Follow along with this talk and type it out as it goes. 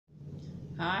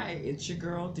Hi, it's your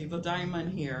girl Diva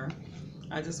Diamond here.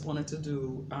 I just wanted to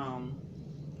do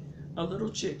a little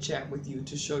chit chat with you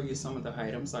to show you some of the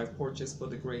items I purchased for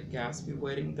the Great Gatsby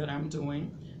wedding that I'm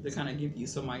doing, to kind of give you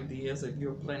some ideas if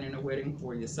you're planning a wedding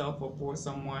for yourself or for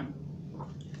someone.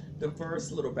 The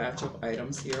first little batch of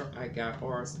items here I got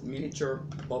are miniature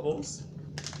bubbles,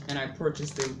 and I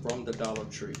purchased them from the Dollar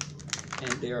Tree.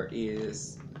 And there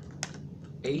is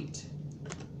 8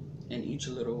 in each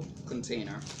little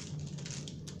container.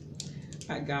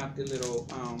 I got the little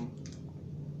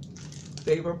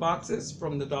favor boxes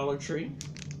from the Dollar Tree,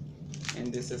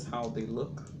 and this is how they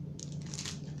look.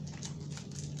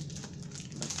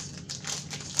 Let's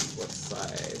see what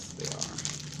size they are.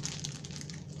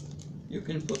 You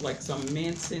can put like some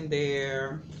mints in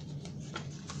there.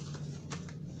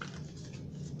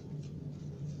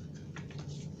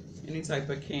 Any type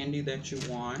of candy that you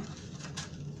want.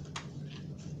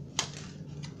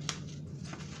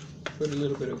 Put a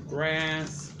little bit of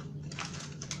grass.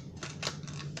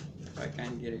 If I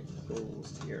can get it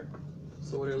closed here.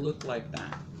 So it'll look like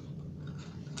that.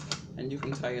 And you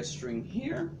can tie a string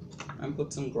here and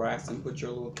put some grass and put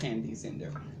your little candies in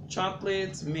there.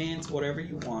 Chocolates, mints, whatever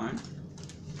you want.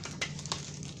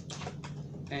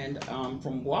 And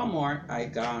from Walmart, I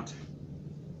got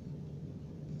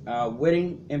a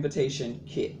wedding invitation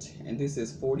kit. And this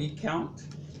is 40 count.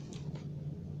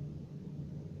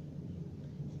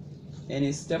 And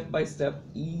it's step-by-step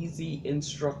easy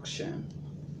instruction.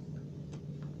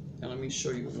 And let me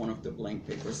show you one of the blank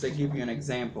papers. They give you an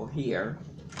example here.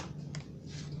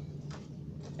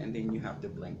 And then you have the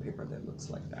blank paper that looks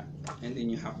like that. And then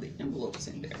you have the envelopes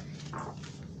in there.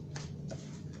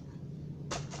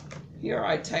 Here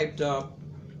I typed up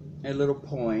a little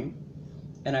poem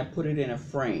and I put it in a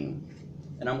frame.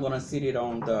 And I'm gonna sit it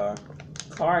on the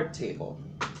card table.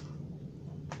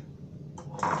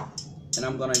 And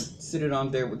I'm gonna sit it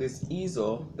on there with this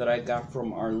easel that I got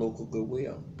from our local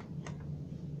Goodwill.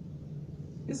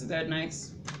 Isn't that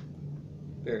nice?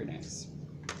 Very nice.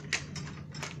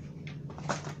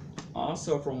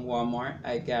 Also from Walmart,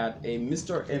 I got a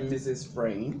Mr. and Mrs.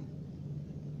 frame.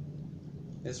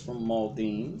 It's from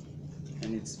Maldine,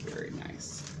 and it's very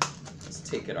nice. Let's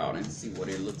take it out and see what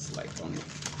it looks like on the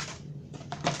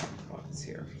box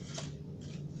here.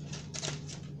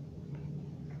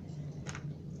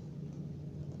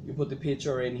 You put the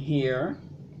picture in here,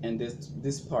 and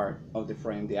this part of the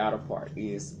frame, the outer part,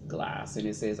 is glass, and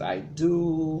it says, "I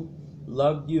do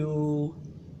love you,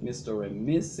 Mr. and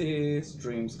Mrs.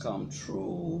 Dreams come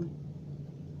true."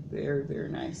 Very, very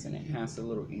nice, and it has a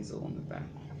little easel on the back.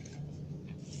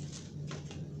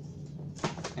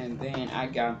 And then I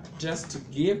got, just to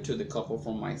give to the couple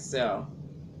from myself,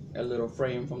 a little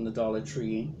frame from the Dollar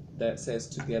Tree that says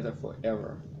 "Together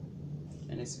Forever,"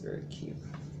 and it's very cute.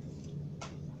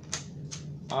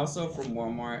 Also from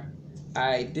Walmart,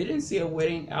 I didn't see a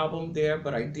wedding album there,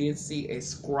 but I did see a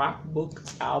scrapbook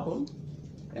album,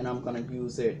 and I'm gonna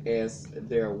use it as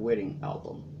their wedding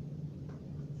album.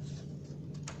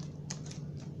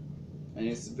 And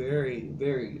it's very,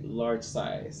 very large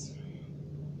size.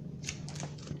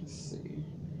 Let's see.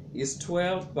 It's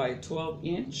 12 by 12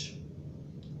 inch,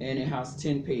 and it has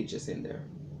 10 pages in there.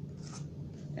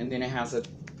 And then it has a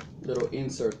little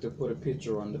insert to put a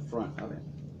picture on the front of it.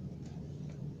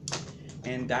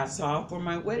 And that's all for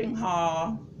my wedding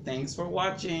haul. Thanks for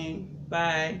watching.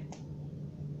 Bye.